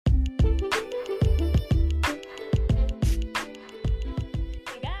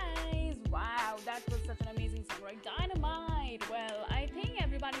Alright, well, I think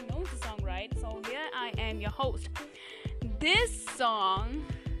everybody knows the song, right? So here I am, your host. This song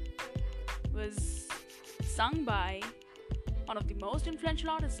was sung by one of the most influential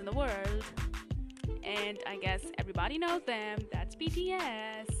artists in the world, and I guess everybody knows them. That's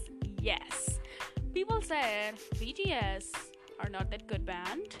BTS. Yes, people said BTS are not that good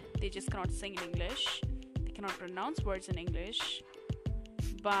band. They just cannot sing in English. They cannot pronounce words in English.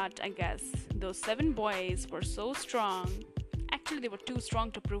 But I guess those 7 boys were so strong. Actually, they were too strong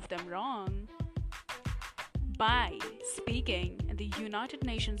to prove them wrong. By speaking in the United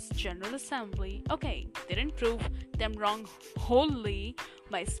Nations General Assembly, okay, they didn't prove them wrong wholly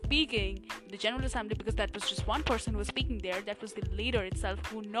by speaking in the General Assembly, because that was just one person who was speaking there. That was the leader itself,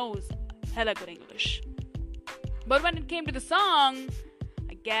 who knows hella good English. But when it came to the song,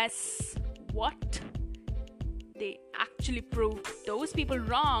 I guess what? They actually proved those people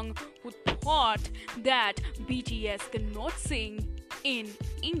wrong who thought that BTS cannot sing in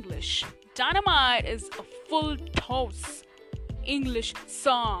English. Dynamite is a full toss English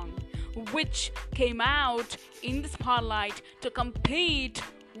song which came out in the spotlight to compete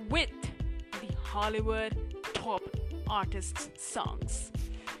with the Hollywood top artists' songs.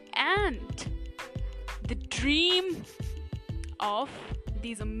 And the dream of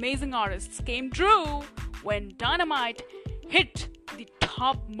these amazing artists came true when Dynamite hit the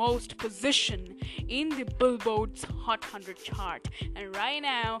topmost position in the Billboard's Hot 100 chart, and right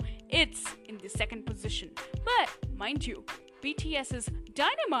now it's in the second position. But mind you, BTS's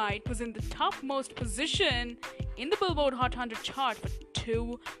Dynamite was in the topmost position in the Billboard Hot 100 chart for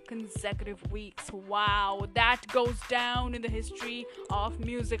 2 consecutive weeks. Wow, that goes down in the history of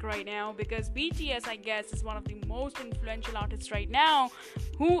music right now, because BTS, I guess, is one of the most influential artists right now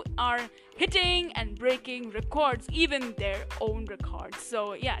who are hitting and breaking records, even their own records.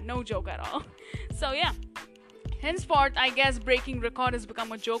 So yeah, no joke at all. So yeah, henceforth, I guess breaking record has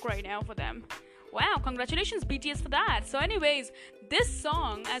become a joke right now for them. Wow, congratulations BTS for that. So anyways, this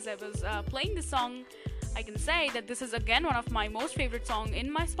song, as I was playing this song, I can say that this is again one of my most favorite song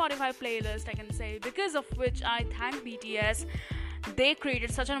in my Spotify playlist. I can say, because of which I thank BTS. They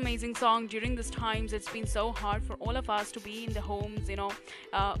created such an amazing song during these times. It's been so hard for all of us to be in the homes,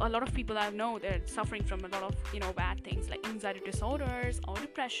 a lot of people I know, they're suffering from a lot of bad things like anxiety disorders or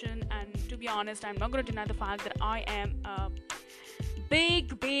depression. And to be honest, I'm not going to deny the fact that I am a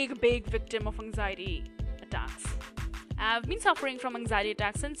big victim of anxiety attacks. I've been suffering from anxiety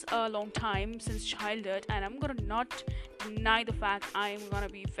attacks since a long time, since childhood, and I'm gonna not deny the fact. I'm gonna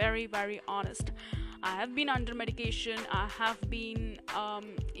be very honest. I have been under medication. I have been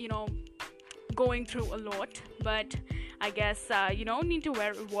going through a lot, but I guess you don't need to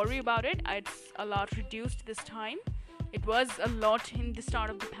worry about it. It's a lot reduced this time. It was a lot in the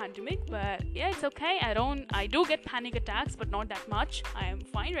start of the pandemic, but yeah, it's okay. I do get panic attacks, but not that much. I am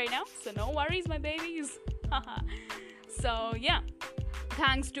fine right now, so no worries, my babies. So yeah,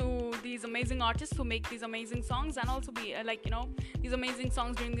 thanks to these amazing artists who make these amazing songs, and also be these amazing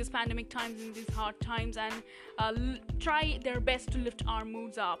songs during these pandemic times, in these hard times, and try their best to lift our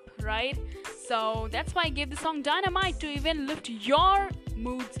moods up, right? So that's why I gave the song Dynamite, to even lift your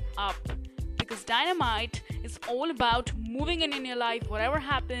moods up, because Dynamite is all about moving in your life. Whatever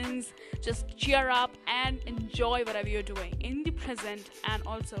happens, just cheer up and enjoy whatever you're doing in the present, and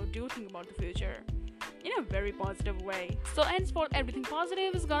also do think about the future in a very positive way. So henceforth, everything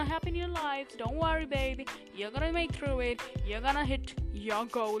positive is gonna happen in your life. Don't worry, baby. You're gonna make through it. You're gonna hit your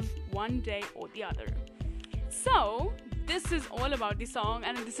goal one day or the other. So this is all about the song,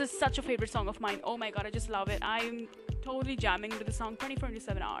 and this is such a favorite song of mine. Oh my god, I just love it. I'm totally jamming into the song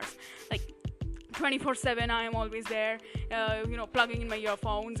 24/7 hours. Like 24/7, I am always there, plugging in my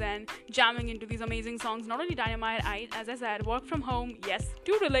earphones and jamming into these amazing songs. Not only Dynamite, as I said, work from home, yes,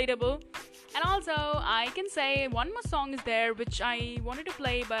 too relatable. And also, I can say one more song is there which I wanted to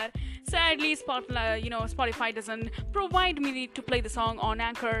play, but sadly, Spotify doesn't provide me to play the song on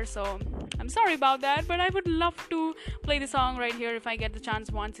Anchor, so I'm sorry about that, but I would love to play the song right here if I get the chance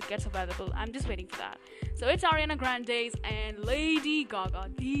once it gets available. I'm just waiting for that. So it's Ariana Grande's and Lady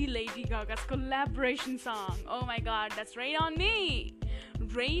Gaga's collaboration song. Oh my god, that's Rain on Me.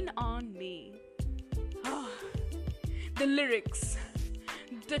 Rain on Me. The lyrics,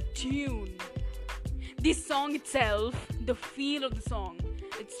 the tune, the song itself, the feel of the song,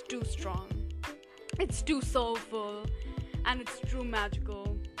 it's too strong, it's too soulful, and it's too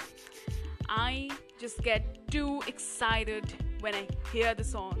magical. I just get too excited when I hear the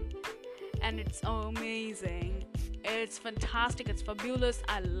song, and it's amazing, it's fantastic, it's fabulous.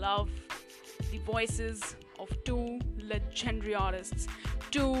 I love the voices of two legendary artists,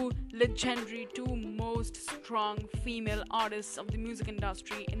 two most strong female artists of the music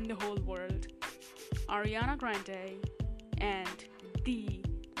industry in the whole world, Ariana Grande and the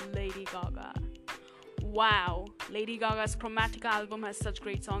Lady Gaga. Wow, Lady Gaga's Chromatica album has such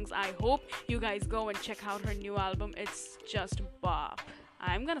great songs. I hope you guys go and check out her new album. It's just bop.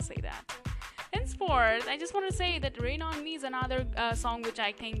 I'm gonna say that. In sports, I just want to say that Rain on Me is another song which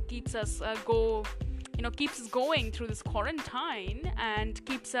I think keeps us keeps us going through this quarantine and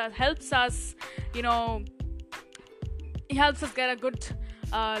helps us get a good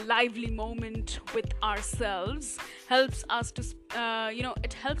lively moment with ourselves, helps us to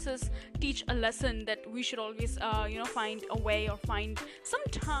it helps us teach a lesson that we should always find a way or find some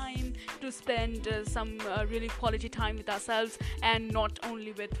time to spend some really quality time with ourselves, and not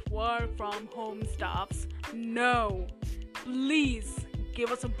only with work from home stuffs. No, please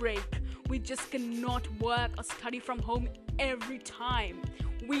give us a break. We just cannot work or study from home every time.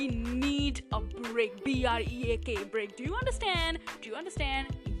 We need a break. B-R-E-A-K, break. Do you understand?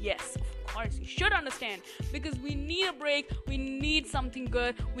 Yes, of course, you should understand. Because we need a break. We need something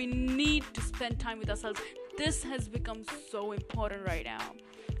good. We need to spend time with ourselves. This has become so important right now.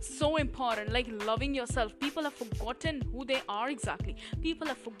 So important, like loving yourself. People have forgotten who they are exactly. People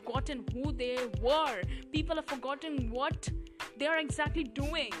have forgotten who they were. People have forgotten what they are exactly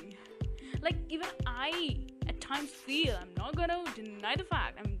doing. Like, even I at times feel, I'm not gonna deny the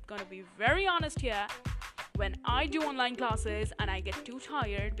fact, I'm gonna be very honest here, when I do online classes and I get too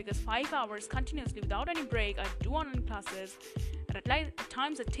tired because 5 hours continuously without any break I do online classes, and at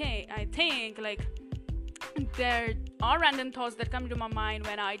times I think like there are random thoughts that come to my mind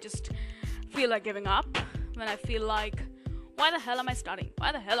when I just feel like giving up, when I feel like, why the hell am I studying?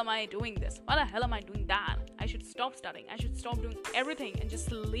 Why the hell am I doing this? Why the hell am I doing that? I should stop studying. I should stop doing everything and just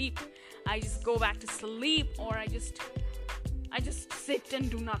sleep. I just go back to sleep, or I just sit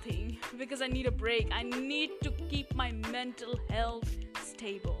and do nothing because I need a break. I need to keep my mental health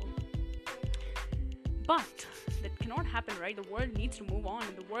stable. But that cannot happen, right? The world needs to move on,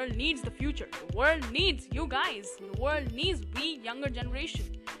 and the world needs the future. The world needs you guys. The world needs we younger generation.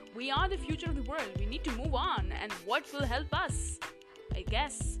 We are the future of the world. We need to move on, and what will help us? I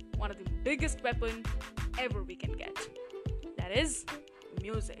guess one of the biggest weapon ever we can get. That is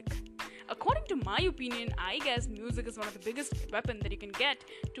music. According to my opinion, I guess music is one of the biggest weapon that you can get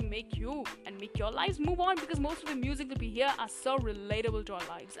to make you and make your lives move on, because most of the music that we hear are so relatable to our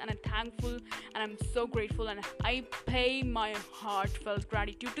lives, and I'm thankful and I'm so grateful, and I pay my heartfelt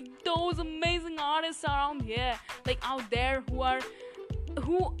gratitude to those amazing artists around here, like out there,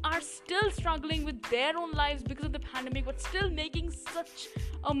 who are still struggling with their own lives because of the pandemic, but still making such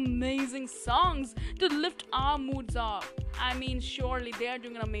amazing songs to lift our moods up. I mean, surely they are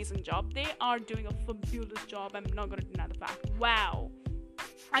doing an amazing job. They are doing a fabulous job. I'm not going to deny the fact. Wow.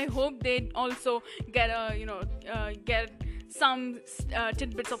 I hope they also get some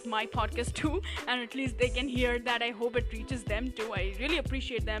tidbits of my podcast too, and at least they can hear that. I hope it reaches them too. I really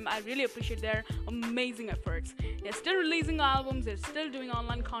appreciate them. I really appreciate their amazing efforts. They're still releasing albums. They're still doing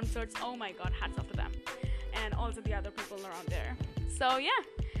online concerts. Oh my god, hats off to them, and also the other people around there. So yeah,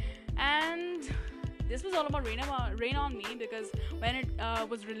 and this was all about Rain on Me, because when it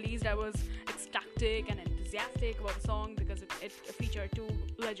was released, I was ecstatic and enthusiastic about the song because it featured two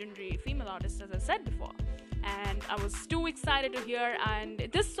legendary female artists, as I said before. And I was too excited to hear, and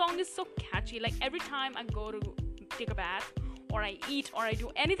this song is so catchy. Like, every time I go to take a bath, or I eat, or I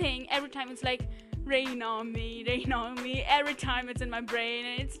do anything, every time it's like, rain on me, rain on me. Every time it's in my brain,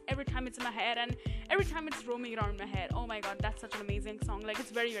 and every time it's in my head, and every time it's roaming around in my head. Oh my god, that's such an amazing song. Like,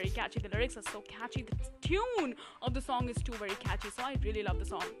 it's very, very catchy. The lyrics are so catchy. The tune of the song is too very catchy. So I really love the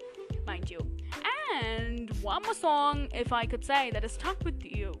song, mind you. And one more song, if I could say, that is Stuck With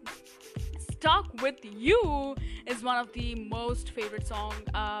You. Stuck With You is one of the most favorite song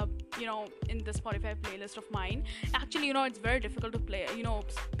in the Spotify playlist of mine. Actually, it's very difficult to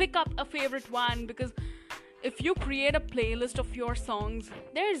pick up a favorite one, because if you create a playlist of your songs,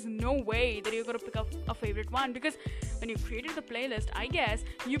 there is no way that you're going to pick up a favorite one, because when you created the playlist, I guess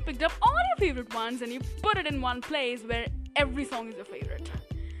you picked up all your favorite ones and you put it in one place where every song is your favorite.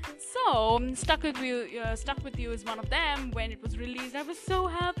 So, Stuck With You is one of them. When it was released, I was so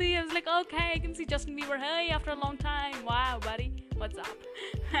happy. I was like, okay, I can see Justin Bieber, hey, after a long time. Wow, buddy, what's up?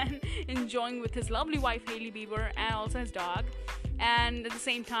 And enjoying with his lovely wife, Hailey Bieber, and also his dog. And at the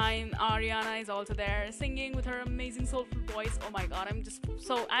same time, Ariana is also there, singing with her amazing soulful voice. Oh my god,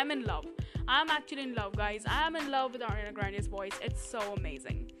 I'm in love. I'm actually in love, guys. I'm in love with Ariana Grande's voice. It's so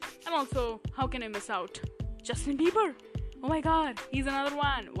amazing. And also, how can I miss out? Justin Bieber. Oh my god, he's another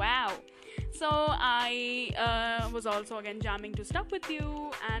one. Wow. So I was also again jamming to Stuck With You,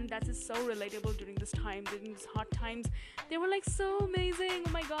 and that is so relatable during this time, during these hot times. They were like so amazing.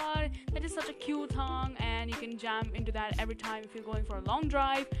 Oh my god, that is such a cute song, and you can jam into that every time if you're going for a long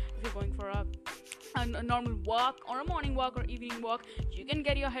drive, if you're going for a normal walk or a morning walk or evening walk. You can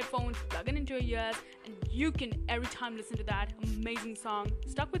get your headphones, plug it into your ears, and you can every time listen to that amazing song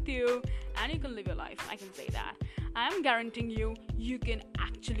Stuck With You, and you can live your life. I can say that. I'm guaranteeing you can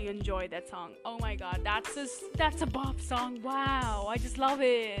actually enjoy that song. Oh my god, that's a bop song. Wow, I just love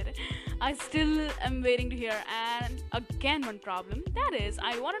it. I still am waiting to hear. And again, one problem, that is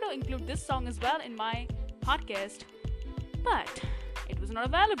I wanted to include this song as well in my podcast, but it was not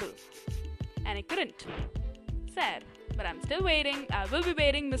available and I couldn't. Sad, but I'm still waiting. I will be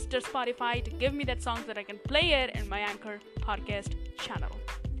waiting, Mr. Spotify, to give me that song so that I can play it in my Anchor podcast channel.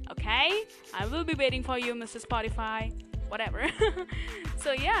 Okay? I will be waiting for you, Mr. Spotify. Whatever.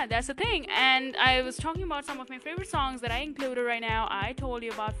 So yeah, that's the thing. And I was talking about some of my favorite songs that I included right now. I told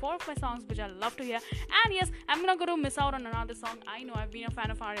you about 4 of my songs which I love to hear. And yes, I'm not going to miss out on another song. I know I've been a fan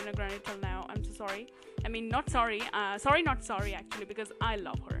of Ariana Grande till now. I'm so sorry. I mean, not sorry. Not sorry actually, because I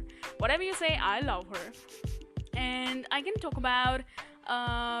love her. Whatever you say, I love her. And I can talk about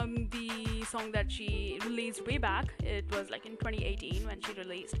the song that she released way back. It was like in 2018 when she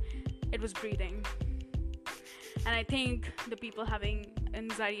released. It was Breathing. And I think the people having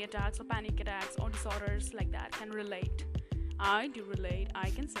anxiety attacks or panic attacks or disorders like that can relate. I do relate.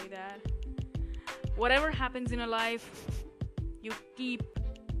 I can say that. Whatever happens in your life, you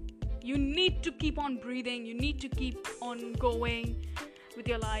need to keep on breathing. You need to keep on going with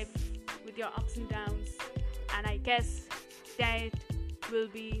your life, with your ups and downs. And I guess that will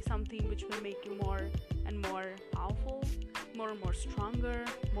be something which will make you more and more powerful, more and more stronger,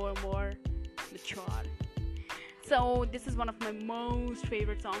 more and more mature. So this is one of my most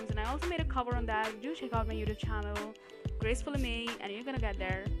favorite songs, and I also made a cover on that. Do check out my YouTube channel, Gracefully Me, and you're gonna get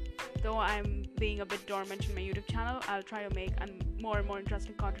there. Though I'm being a bit dormant in my YouTube channel, I'll try to make more and more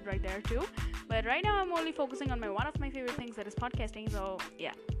interesting content right there too. But right now I'm only focusing on one of my favorite things, that is podcasting. So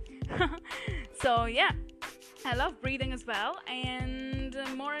yeah. So yeah, I love Breathing as well, and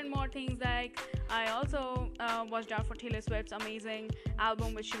more and more things. Like I also watched out for Taylor Swift's amazing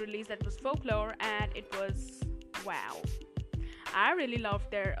album which she released, that was Folklore, and it was wow. I really loved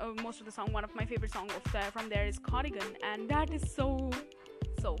their most of the song. One of my favorite songs from there is Cardigan, and that is so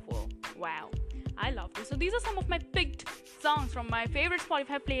full. Wow, I love this. So these are some of my picked songs from my favorite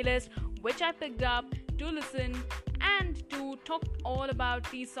Spotify playlist, which I picked up to listen and to talk all about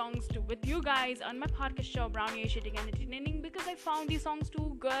these songs with you guys on my podcast show, Brownie Asiatic and Entertaining, because I found these songs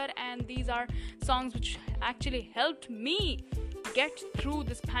too good, and these are songs which actually helped me get through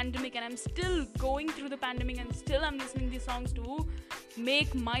this pandemic, and I'm still going through the pandemic, and still I'm listening to these songs to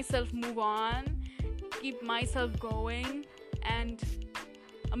make myself move on, keep myself going, and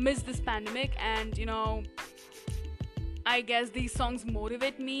amidst this pandemic. And I guess these songs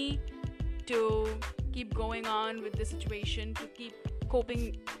motivate me to keep going on with the situation, to keep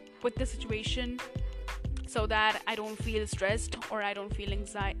coping with the situation, so that I don't feel stressed, or I don't feel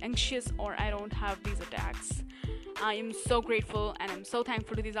anxious, or I don't have these attacks. I am so grateful and I'm so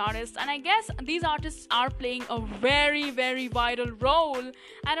thankful to these artists, and I guess these artists are playing a very, very vital role.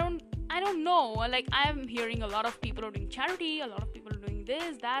 I don't know, like I'm hearing a lot of people are doing charity, a lot of people are doing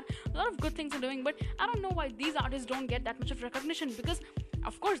this, that, a lot of good things are doing, but I don't know why these artists don't get that much of recognition, because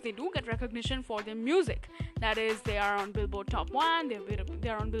of course they do get recognition for their music. That is, they are on Billboard Top 1,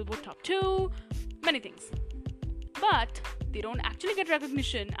 they're on Billboard Top 2, many things, but they don't actually get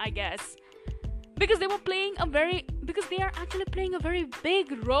recognition, I guess, because they are actually playing a very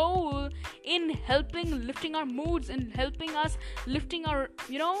big role in helping lifting our moods, and helping us lifting our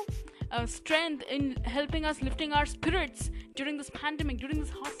strength, in helping us lifting our spirits during this pandemic, during this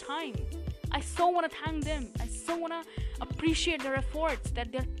hot time. I so want to thank them. I so want to appreciate their efforts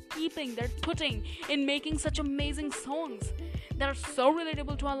that they're putting in making such amazing songs that are so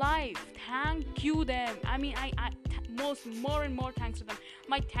relatable to our life. Thank you them. I mean, more and more thanks to them.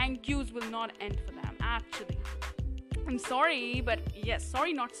 My thank yous will not end for them, actually. I'm sorry, but yes,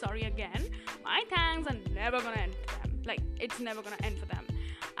 sorry, not sorry again. My thanks are never gonna end for them. Like, it's never gonna end for them.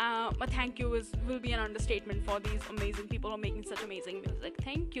 But thank you will be an understatement for these amazing people who are making such amazing music.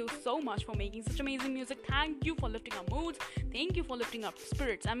 Thank you so much for making such amazing music. Thank you for lifting our moods. Thank you for lifting our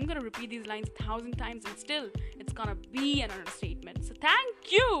spirits. I'm gonna repeat these lines 1,000 times, and still it's gonna be an understatement. So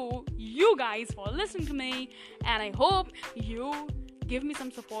thank you guys, for listening to me, and I hope you give me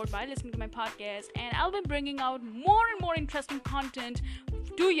some support by listening to my podcast, and I'll be bringing out more and more interesting content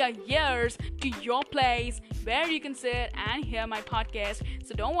to your ears, to your place where you can sit and hear my podcast.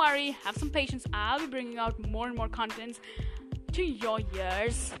 So don't worry, have some patience. I'll be bringing out more and more contents to your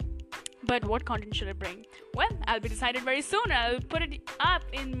ears. But what content should I bring? Well, I'll be decided very soon. I'll put it up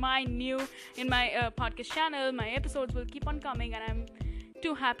in my podcast channel. My episodes will keep on coming, and I'm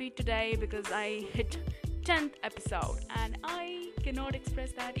too happy today because I hit 10th episode, and I cannot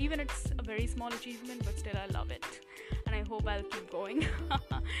express that. Even it's a very small achievement, but still I love it, and I hope I'll keep going.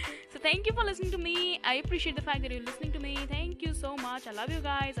 So thank you for listening to me. I appreciate the fact that you're listening to me. Thank you so much. I love you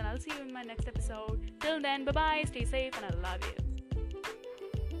guys, and I'll see you in my next episode. Till then, bye bye, stay safe, and I love you.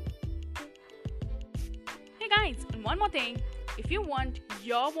 Hey guys, and one more thing, if you want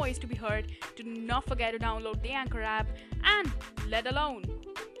your voice to be heard, do not forget to download the Anchor app, and let alone,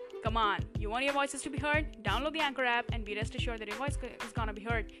 come on, you want your voices to be heard? Download the Anchor app and be rest assured that your voice is gonna be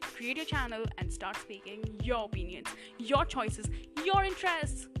heard. Create your channel and start speaking your opinions, your choices, your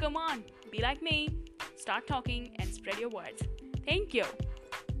interests. Come on, be like me, start talking and spread your words. Thank you.